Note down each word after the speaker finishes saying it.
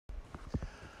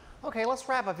Okay, let's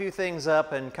wrap a few things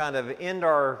up and kind of end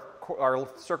our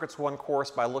Circuits 1 course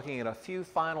by looking at a few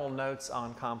final notes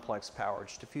on complex power,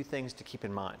 just a few things to keep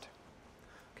in mind.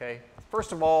 Okay,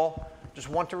 first of all, just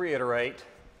want to reiterate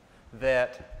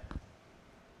that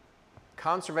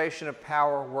conservation of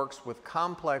power works with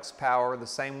complex power the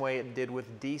same way it did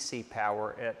with DC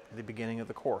power at the beginning of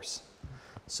the course.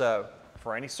 So,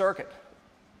 for any circuit,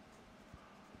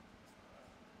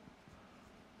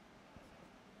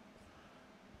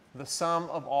 the sum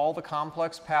of all the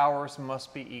complex powers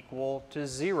must be equal to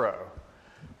 0.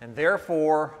 And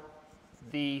therefore,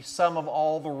 the sum of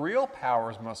all the real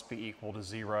powers must be equal to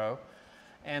 0.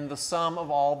 And the sum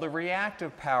of all the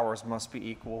reactive powers must be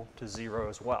equal to 0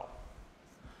 as well.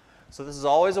 So this is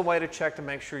always a way to check to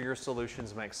make sure your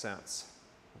solutions make sense.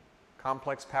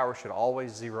 Complex power should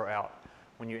always zero out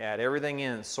when you add everything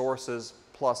in, sources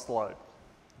plus load.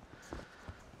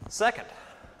 Second,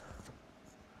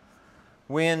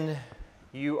 when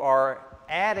you are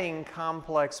adding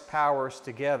complex powers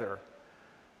together,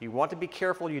 you want to be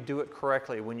careful you do it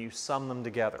correctly when you sum them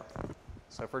together.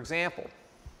 So for example,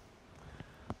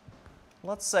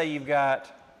 let's say you've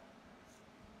got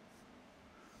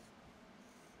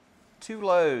two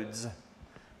loads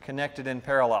connected in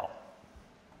parallel.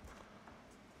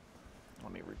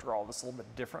 Let me redraw this a little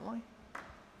bit differently.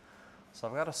 So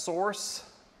I've got a source,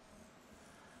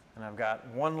 and I've got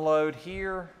one load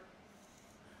here,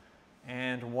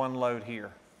 and one load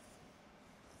here.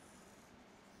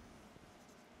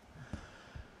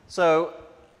 So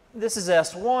this is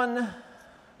S1,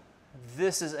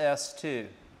 this is S2,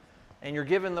 and you're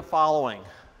given the following.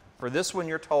 For this one,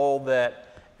 you're told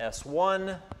that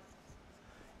S1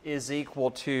 is equal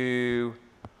to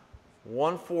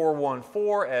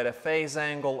 1414 at a phase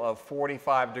angle of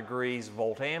 45 degrees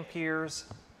volt-amperes,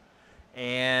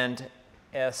 and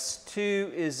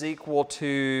S2 is equal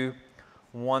to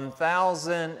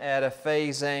 1000 at a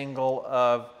phase angle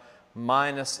of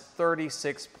minus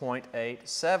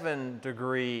 36.87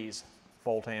 degrees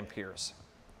volt-amperes.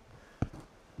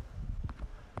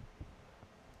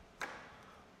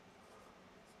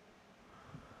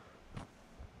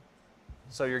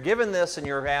 So you're given this and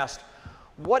you're asked,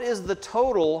 what is the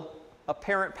total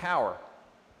apparent power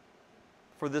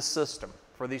for this system,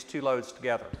 for these two loads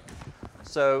together?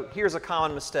 So here's a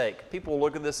common mistake. People will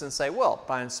look at this and say, well,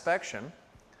 by inspection,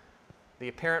 the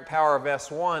apparent power of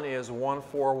S1 is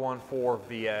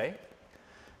 1414 VA.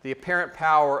 The apparent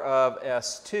power of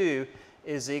S2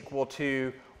 is equal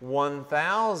to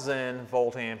 1000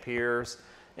 volt-amperes,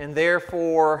 and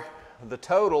therefore the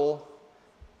total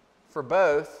for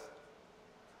both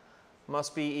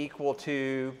must be equal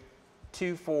to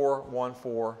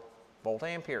 2414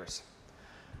 volt-amperes.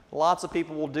 Lots of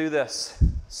people will do this,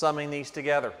 summing these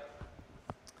together.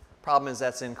 Problem is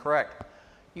that's incorrect.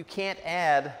 You can't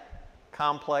add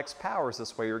complex powers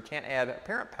this way, or you can't add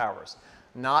apparent powers,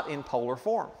 not in polar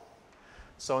form.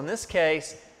 So in this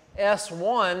case,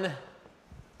 S1,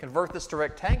 convert this to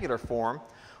rectangular form,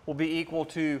 will be equal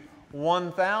to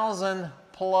 1000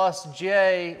 plus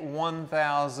J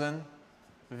 1000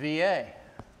 VA.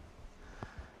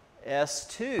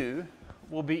 S2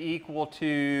 will be equal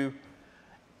to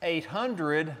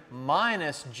 800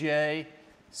 minus J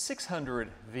 600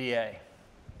 VA.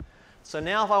 So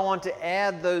now if I want to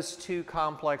add those two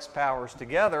complex powers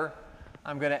together,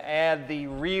 I'm going to add the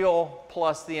real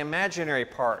plus the imaginary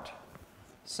part.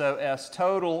 So S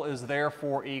total is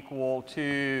therefore equal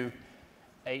to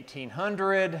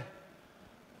 1800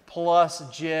 plus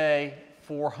J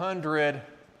 400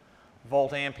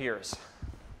 volt-amperes,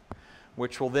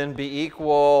 which will then be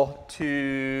equal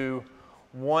to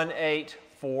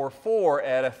 1844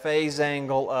 at a phase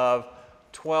angle of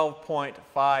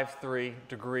 12.53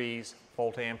 degrees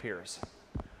volt-amperes.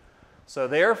 So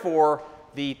therefore,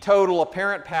 the total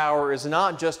apparent power is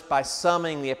not just by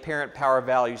summing the apparent power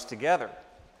values together.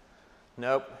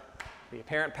 Nope. The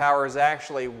apparent power is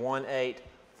actually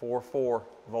 1844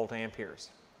 volt-amperes.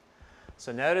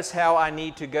 So notice how I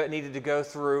needed to go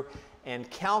through and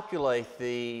calculate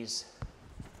these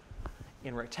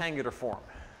in rectangular form.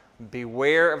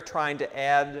 Beware of trying to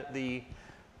add the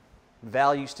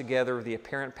values together, the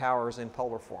apparent powers in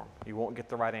polar form. You won't get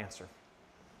the right answer.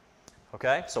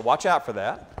 Okay, so watch out for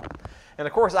that. And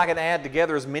of course, I can add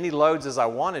together as many loads as I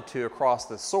wanted to across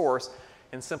the source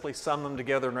and simply sum them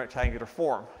together in rectangular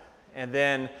form. And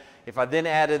then, if I then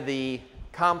added the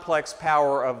complex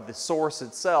power of the source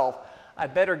itself,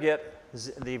 I'd better get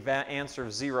the answer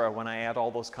of 0 when I add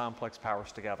all those complex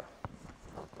powers together.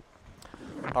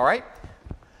 All right?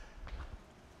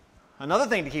 Another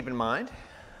thing to keep in mind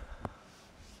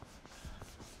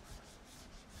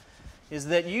is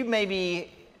that you may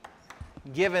be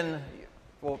given,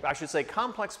 well, I should say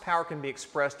complex power can be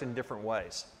expressed in different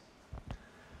ways.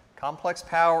 Complex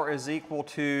power is equal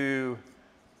to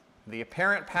the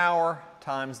apparent power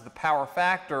times the power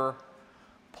factor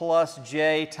plus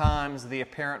J times the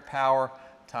apparent power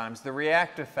times the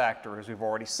reactive factor, as we've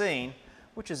already seen,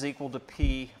 which is equal to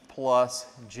P plus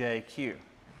JQ.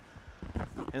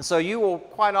 And so you will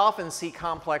quite often see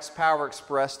complex power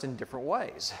expressed in different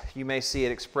ways. You may see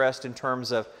it expressed in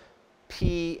terms of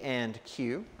P and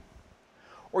Q,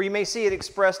 or you may see it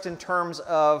expressed in terms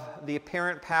of the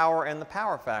apparent power and the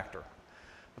power factor.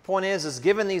 The point is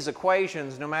given these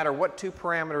equations, no matter what two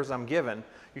parameters I'm given,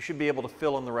 you should be able to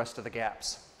fill in the rest of the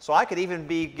gaps. So I could even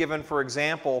be given, for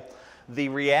example, the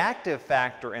reactive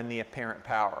factor and the apparent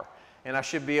power, and I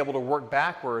should be able to work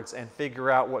backwards and figure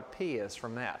out what P is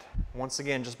from that, once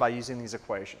again just by using these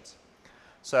equations.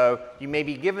 So you may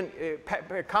be given,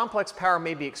 complex power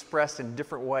may be expressed in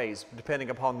different ways depending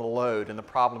upon the load and the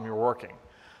problem you're working.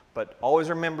 But always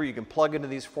remember, you can plug into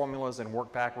these formulas and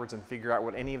work backwards and figure out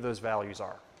what any of those values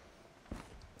are.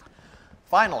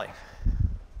 Finally,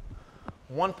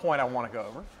 one point I want to go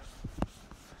over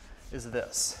is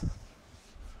this.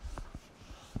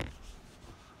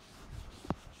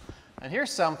 And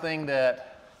here's something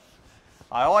that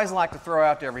I always like to throw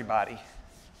out to everybody.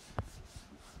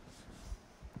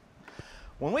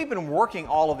 When we've been working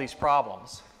all of these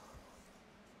problems,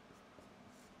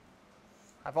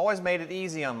 I've always made it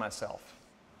easy on myself.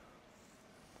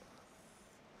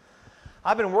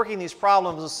 I've been working these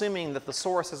problems assuming that the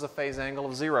source has a phase angle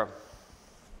of 0.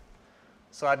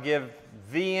 So I'd give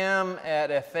Vm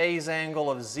at a phase angle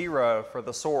of 0 for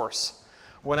the source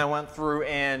when I went through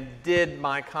and did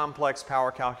my complex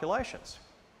power calculations.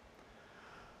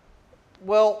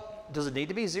 Well, does it need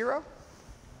to be 0?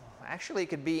 Actually, it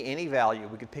could be any value.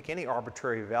 We could pick any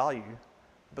arbitrary value.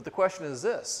 But the question is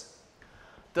this.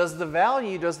 Does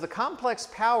the complex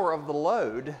power of the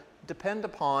load depend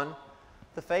upon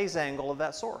the phase angle of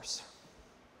that source?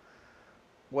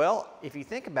 Well, if you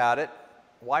think about it,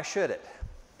 why should it?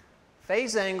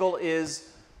 Phase angle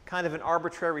is kind of an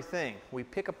arbitrary thing. We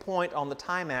pick a point on the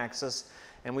time axis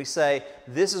and we say,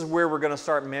 this is where we're going to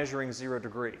start measuring 0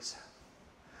 degrees.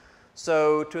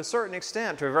 So to a certain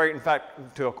extent, in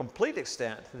fact, to a complete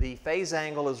extent, the phase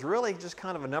angle is really just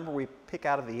kind of a number we pick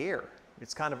out of the air.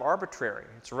 It's kind of arbitrary.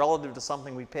 It's relative to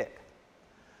something we pick.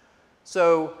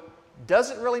 So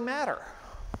does it really matter?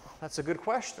 That's a good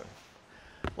question.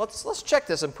 Let's check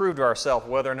this and prove to ourselves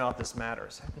whether or not this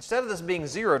matters. Instead of this being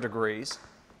 0 degrees,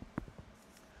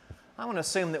 I'm going to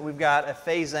assume that we've got a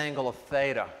phase angle of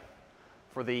theta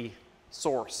for the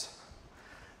source.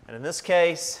 And in this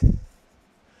case,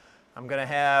 I'm going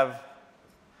to have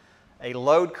a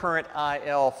load current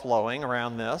IL flowing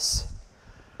around this.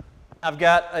 I've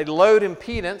got a load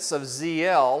impedance of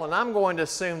ZL, and I'm going to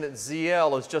assume that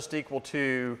ZL is just equal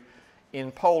to,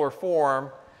 in polar form,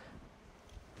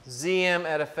 Zm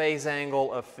at a phase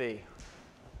angle of phi.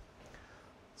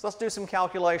 So let's do some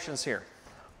calculations here.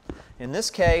 In this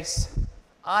case,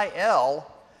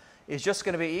 IL is just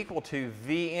going to be equal to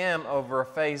Vm over a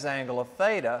phase angle of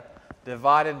theta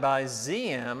divided by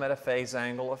Zm at a phase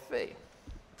angle of phi,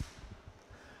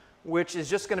 which is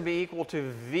just going to be equal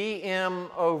to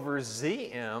Vm over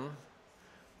Zm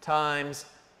times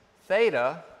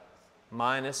theta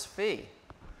minus phi.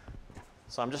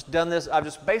 So I've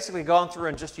just basically gone through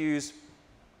and just used,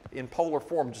 in polar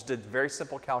form, just did a very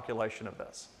simple calculation of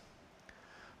this.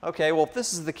 Okay, well, if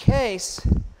this is the case,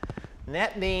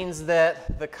 that means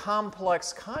that the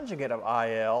complex conjugate of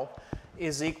IL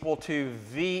is equal to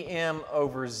Vm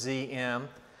over Zm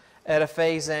at a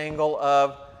phase angle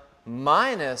of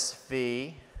minus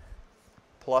phi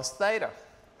plus theta,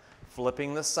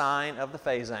 flipping the sign of the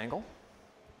phase angle.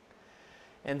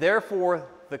 And therefore,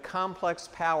 the complex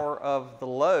power of the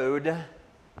load,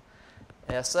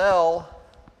 SL,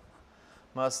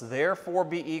 must therefore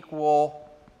be equal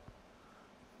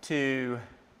to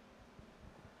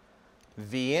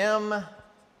Vm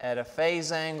at a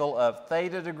phase angle of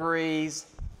theta degrees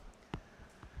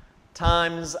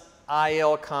times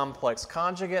IL complex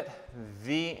conjugate,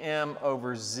 Vm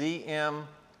over Zm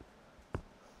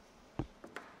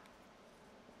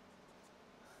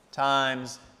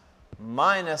times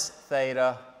minus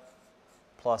theta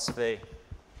plus phi.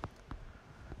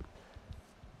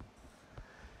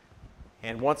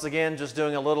 And once again, just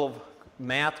doing a little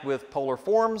math with polar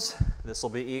forms, this will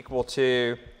be equal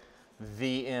to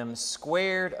Vm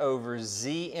squared over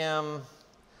Zm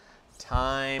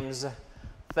times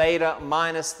theta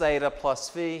minus theta plus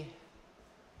phi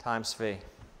times phi.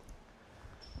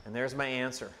 And there's my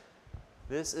answer.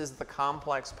 This is the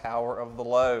complex power of the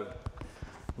load.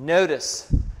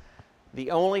 Notice,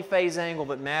 The only phase angle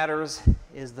that matters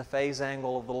is the phase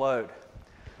angle of the load.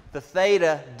 The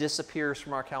theta disappears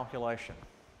from our calculation.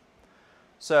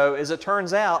 So as it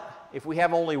turns out, if we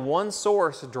have only one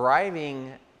source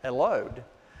driving a load,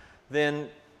 then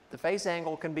the phase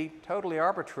angle can be totally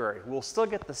arbitrary. We'll still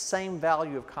get the same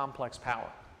value of complex power.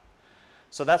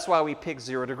 So that's why we pick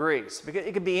 0 degrees. Because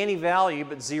it could be any value,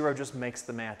 but 0 just makes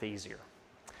the math easier.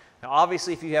 Now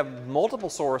obviously if you have multiple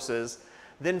sources,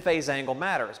 then phase angle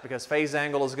matters, because phase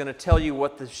angle is going to tell you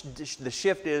what the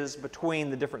shift is between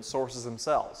the different sources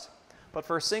themselves. But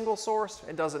for a single source,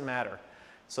 it doesn't matter.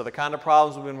 So the kind of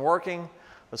problems we've been working,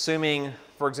 assuming,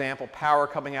 for example, power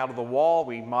coming out of the wall,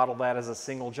 we model that as a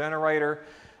single generator,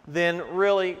 then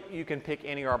really you can pick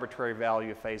any arbitrary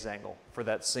value of phase angle for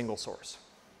that single source.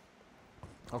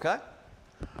 Okay?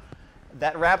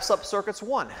 That wraps up circuits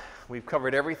 1. We've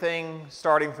covered everything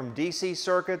starting from DC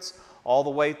circuits all the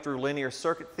way through linear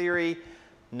circuit theory,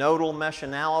 nodal mesh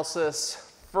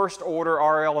analysis, first order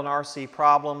RL and RC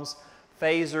problems,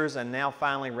 phasors, and now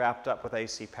finally wrapped up with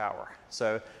AC power.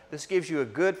 So this gives you a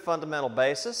good fundamental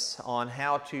basis on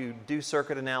how to do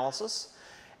circuit analysis.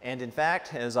 And in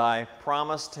fact, as I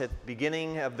promised at the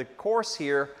beginning of the course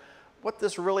here, what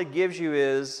this really gives you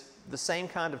is the same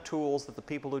kind of tools that the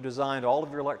people who designed all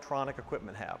of your electronic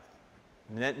equipment have.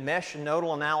 Mesh and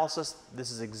nodal analysis,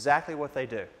 this is exactly what they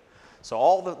do. So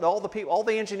all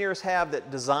the engineers have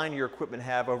that design your equipment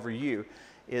have over you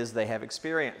is they have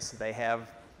experience. They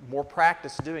have more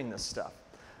practice doing this stuff.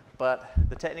 But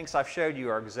the techniques I've showed you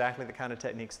are exactly the kind of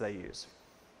techniques they use.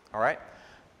 All right?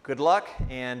 Good luck,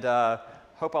 and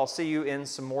hope I'll see you in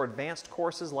some more advanced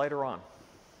courses later on.